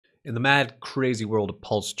In the mad, crazy world of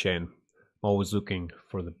Pulsechain, I'm always looking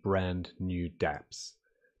for the brand new dApps.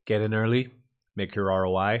 Get in early, make your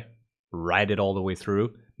ROI, ride it all the way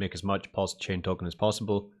through, make as much Pulsechain token as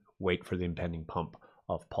possible, wait for the impending pump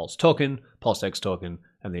of Pulse token, PulseX token,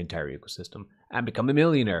 and the entire ecosystem, and become a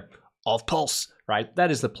millionaire of Pulse, right?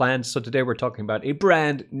 That is the plan. So today we're talking about a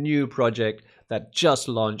brand new project that just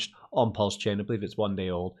launched on Pulsechain. I believe it's 1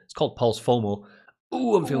 day old. It's called Pulse Fomo.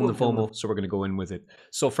 Ooh, I'm feeling the FOMO, so we're going to go in with it.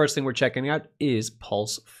 So first thing we're checking out is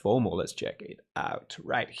Pulse Fomo. Let's check it out.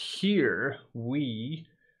 Right here we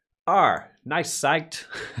are. Nice site.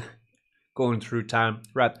 Going through town.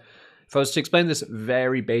 Right. If I was to explain this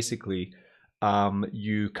very basically,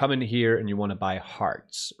 you come in here and you want to buy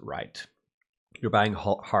hearts, right? You're buying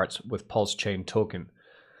hearts with Pulsechain token.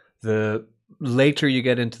 The later you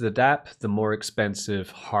get into the dApp, the more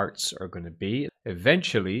expensive hearts are going to be.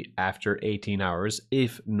 Eventually, after 18 hours,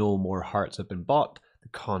 if no more hearts have been bought, the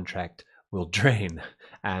contract will drain.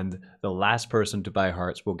 And the last person to buy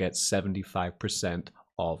hearts will get 75%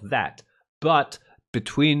 of that. But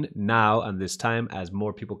between now and this time, as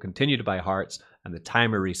more people continue to buy hearts and the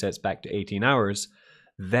timer resets back to 18 hours,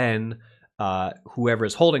 then whoever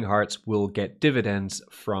is holding hearts will get dividends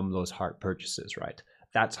from those heart purchases, right?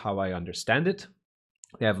 That's how I understand it.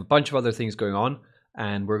 They have a bunch of other things going on,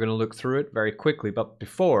 and we're going to look through it very quickly. But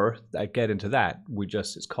before I get into that,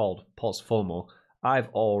 it's called Pulse Fomo. I've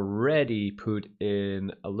already put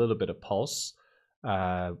in a little bit of Pulse.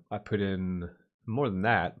 I put in more than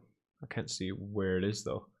that. I can't see where it is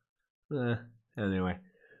though. Anyway,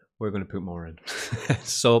 we're going to put more in.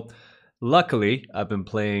 So luckily, I've been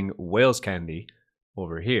playing Whales Candy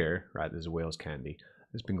over here. Right, there's a Whales Candy.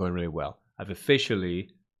 It's been going really well. I've officially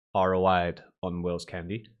ROI'd on Whales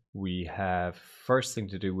Candy. We have first thing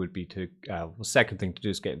to do would be to, second thing to do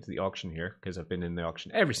is get into the auction here, because I've been in the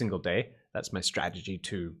auction every single day. That's my strategy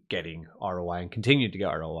to getting ROI and continue to get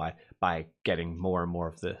ROI by getting more and more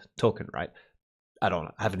of the token, right? I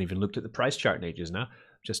haven't even looked at the price chart in ages now.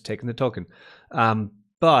 Just taking the token.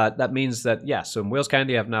 But that means that, yeah, so in Whales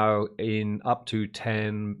Candy, I've now in up to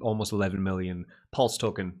 10, almost 11 million Pulse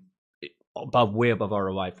token, way above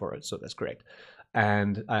ROI for it. So that's great.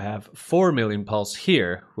 And I have 4 million Pulse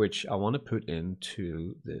here, which I want to put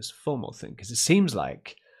into this FOMO thing, because it seems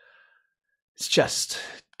like it's just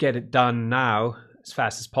get it done now as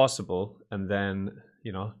fast as possible, and then,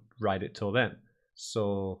 you know, ride it till then.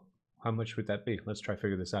 So how much would that be? Let's try to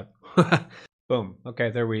figure this out. Boom.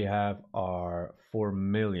 Okay, there we have our 4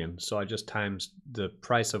 million. So I just times the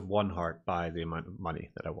price of one heart by the amount of money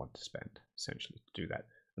that I want to spend, essentially, to do that.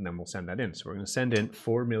 And then we'll send that in. So we're going to send in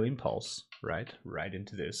 4 million Pulse, right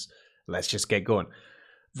into this. Let's just get going.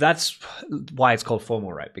 That's why it's called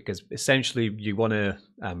FOMO, right? Because essentially you want to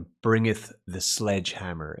bringeth the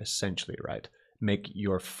sledgehammer, essentially, right? Make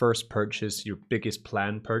your first purchase, your biggest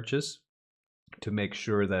planned purchase, to make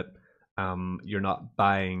sure that you're not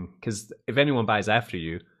buying, because if anyone buys after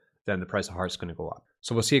you, then the price of hearts is going to go up.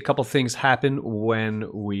 So we'll see a couple things happen when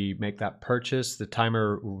we make that purchase. The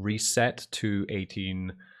timer reset to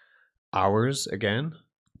 18 hours again.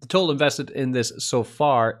 The total invested in this so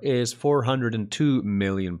far is 402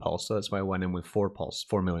 million Pulse. So that's why I went in with 4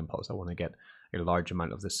 million Pulse. I want to get a large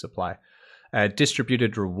amount of this supply.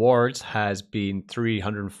 Distributed rewards has been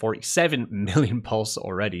 347 million Pulse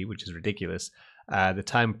already, which is ridiculous. The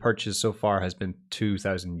time purchase so far has been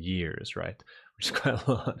 2,000 years, right? Which is quite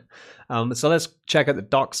a lot. So let's check out the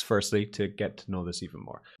docs firstly to get to know this even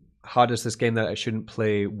more. How does this game that I shouldn't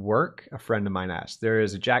play work? A friend of mine asked. There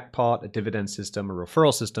is a jackpot, a dividend system, a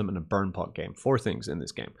referral system, and a burn pot game. 4 things in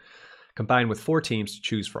this game, combined with 4 teams to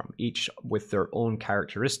choose from, each with their own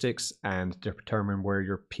characteristics, and determine where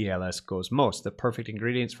your PLS goes most. The perfect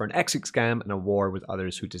ingredients for an exit scam and a war with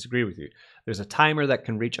others who disagree with you. There's a timer that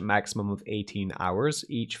can reach a maximum of 18 hours.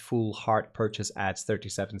 Each full heart purchase adds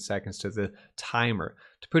 37 seconds to the timer.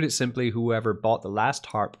 To put it simply, whoever bought the last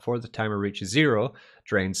heart before the timer reaches 0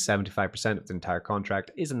 drains 75% of the entire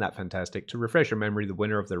contract. Isn't that fantastic? To refresh your memory, the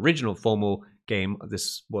winner of the original FOMO game,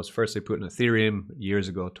 this was firstly put in Ethereum years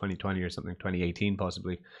ago, 2020 or something, 2018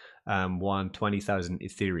 possibly, won 20,000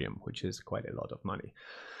 Ethereum, which is quite a lot of money.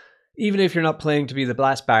 Even if you're not playing to be the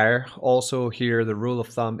blast buyer, also here the rule of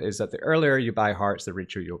thumb is that the earlier you buy hearts, the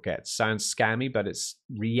richer you'll get. Sounds scammy, but it's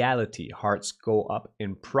reality. Hearts go up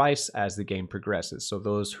in price as the game progresses. So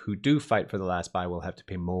those who do fight for the last buy will have to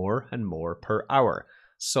pay more and more per hour.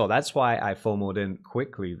 So that's why I FOMO'd in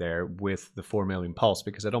quickly there with the 4 million Pulse,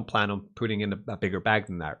 because I don't plan on putting in a bigger bag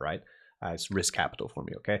than that, right? It's risk capital for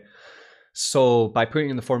me, okay? So by putting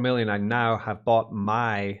in the 4 million, I now have bought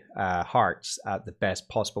my hearts at the best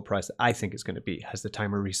possible price that I think it's going to be. Has the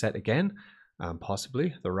timer reset again?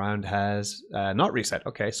 Possibly. The round has not reset.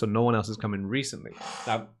 Okay, so no one else has come in recently.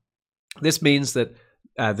 Now, this means that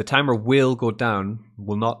the timer will go down,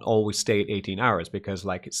 will not always stay at 18 hours because,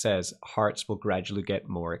 like it says, hearts will gradually get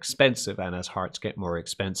more expensive. And as hearts get more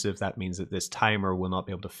expensive, that means that this timer will not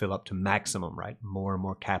be able to fill up to maximum, right? More and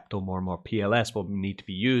more capital, more and more PLS will need to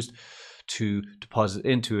be used to deposit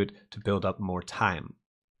into it to build up more time.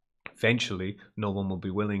 Eventually, no one will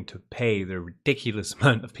be willing to pay the ridiculous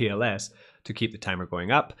amount of PLS to keep the timer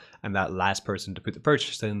going up, and that last person to put the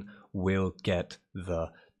purchase in will get the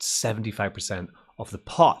 75% of the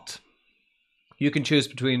pot. You can choose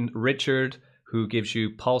between Richard, who gives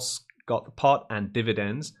you Pulse got the pot and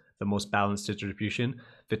dividends, the most balanced distribution.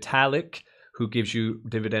 Vitalik, who gives you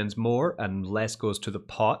dividends more and less goes to the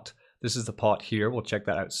pot. This is the pot here. We'll check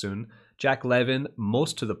that out soon. Jack Levin,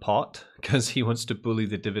 most to the pot, because he wants to bully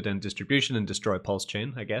the dividend distribution and destroy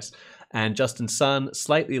Pulsechain, I guess. And Justin Sun,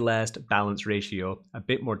 slightly less balance ratio, a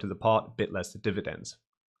bit more to the pot, a bit less to dividends.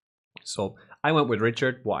 So I went with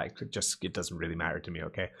Richard. Why? It doesn't really matter to me,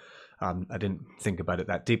 okay? I didn't think about it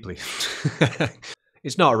that deeply.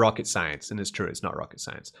 It's not rocket science, and it's true, it's not rocket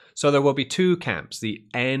science. So there will be two camps, the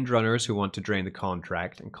end runners who want to drain the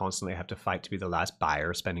contract and constantly have to fight to be the last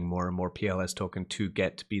buyer, spending more and more PLS token to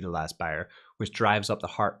get to be the last buyer, which drives up the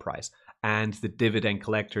heart price, and the dividend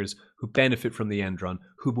collectors who benefit from the end run,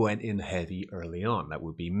 who went in heavy early on. That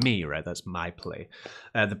would be me, right? That's my play.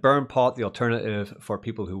 The burn pot, the alternative for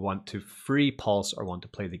people who want to free pulse or want to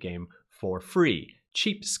play the game for free.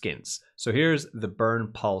 Cheap skins. So here's the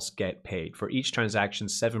burn pulse get paid. For each transaction,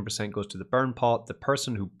 7% goes to the burn pot. The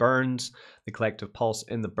person who burns the collective pulse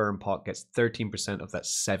in the burn pot gets 13% of that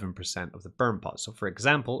 7% of the burn pot. So for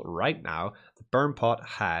example, right now, the burn pot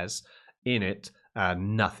has in it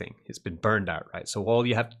nothing. It's been burned out, right? So all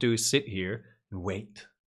you have to do is sit here and wait.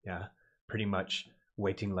 Yeah, pretty much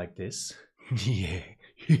waiting like this. Yeah.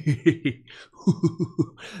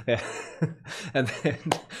 And then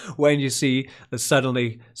when you see that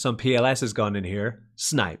suddenly some PLS has gone in here,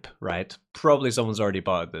 snipe, right? Probably someone's already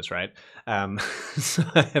bought this, right? So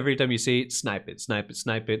every time you see it, snipe it, snipe it,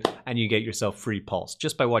 snipe it, and you get yourself free pulse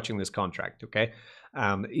just by watching this contract, okay?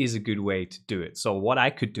 Is a good way to do it. So what I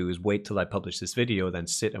could do is wait till I publish this video, then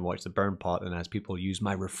sit and watch the burn pot, and as people use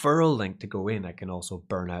my referral link to go in, I can also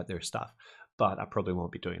burn out their stuff. But I probably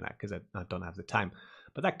won't be doing that because I don't have the time.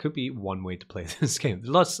 But that could be one way to play this game.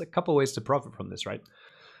 There's a couple ways to profit from this, right?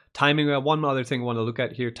 Timing, one other thing I want to look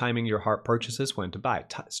at here, timing your heart purchases, when to buy.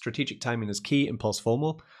 Strategic timing is key in Pulse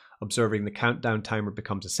Fomo. Observing the countdown timer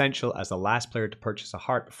becomes essential as the last player to purchase a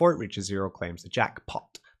heart before it reaches 0 claims the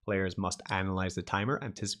jackpot. Players must analyze the timer,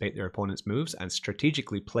 anticipate their opponent's moves, and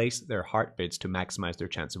strategically place their heart bids to maximize their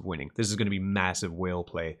chance of winning. This is going to be massive whale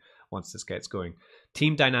play once this gets going.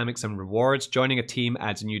 Team dynamics and rewards. Joining a team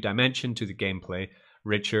adds a new dimension to the gameplay.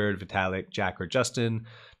 Richard, Vitalik, Jack, or Justin.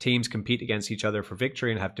 Teams compete against each other for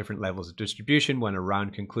victory and have different levels of distribution. When a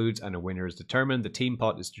round concludes and a winner is determined, the team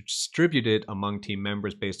pot is distributed among team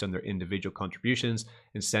members based on their individual contributions,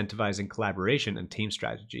 incentivizing collaboration and team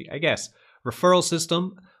strategy. I guess. Referral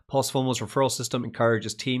system. Pulse Fomo's referral system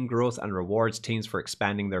encourages team growth and rewards teams for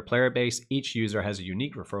expanding their player base. Each user has a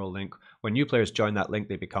unique referral link. When new players join that link,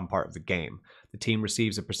 they become part of the game. The team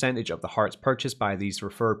receives a percentage of the hearts purchased by these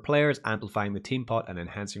referred players, amplifying the team pot and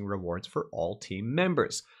enhancing rewards for all team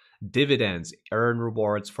members. Dividends. Earn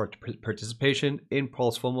rewards for participation in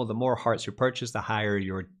Pulse Fomo. The more hearts you purchase, the higher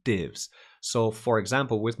your divs. So, for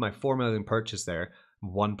example, with my 4 million purchase there,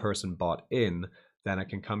 one person bought in, then I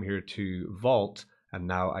can come here to Vault, and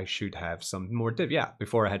now I should have some more div. Yeah,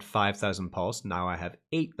 before I had 5,000 pulse, now I have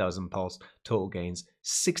 8,000 pulse. Total gains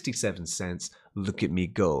 67 cents. Look at me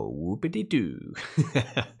go, whoopity-doo.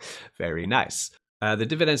 Very nice. The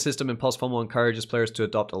dividend system in Pulse Fomo encourages players to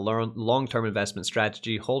adopt a long-term investment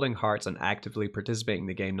strategy. Holding hearts and actively participating in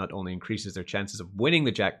the game not only increases their chances of winning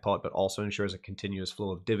the jackpot, but also ensures a continuous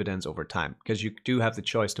flow of dividends over time. Because you do have the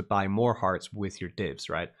choice to buy more hearts with your divs,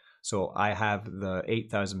 right? So I have the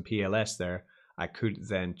 8,000 PLS there. I could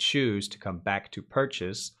then choose to come back to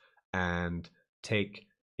purchase and take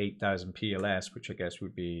 8,000 PLS, which I guess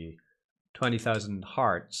would be 20,000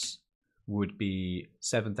 hearts, would be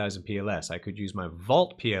 7,000 PLS. I could use my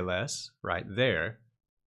Vault PLS right there,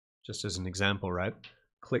 just as an example, right?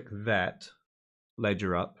 Click that,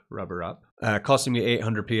 ledger up, rubber up, costing me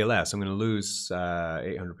 800 PLS. I'm going to lose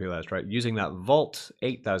 800 PLS, right? Using that Vault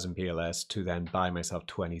 8,000 PLS to then buy myself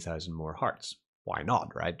 20,000 more hearts. Why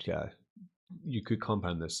not, right? You could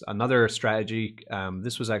compound this. Another strategy,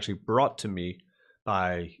 this was actually brought to me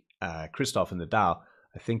by Christoph in the DAO.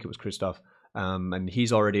 I think it was Christoph. And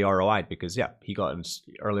he's already ROI'd because, yeah, he got in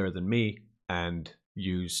earlier than me and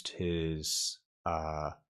used his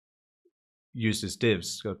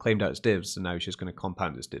divs, claimed out his divs, and now he's just going to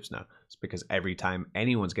compound his divs now. It's because every time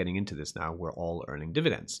anyone's getting into this now, we're all earning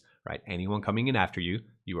dividends, right? Anyone coming in after you,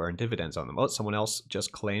 you earn dividends on them. Oh, someone else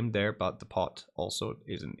just claimed there, but the pot also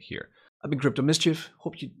isn't here. I've been Crypto Mischief.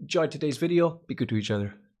 Hope you enjoyed today's video. Be good to each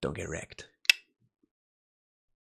other. Don't get wrecked.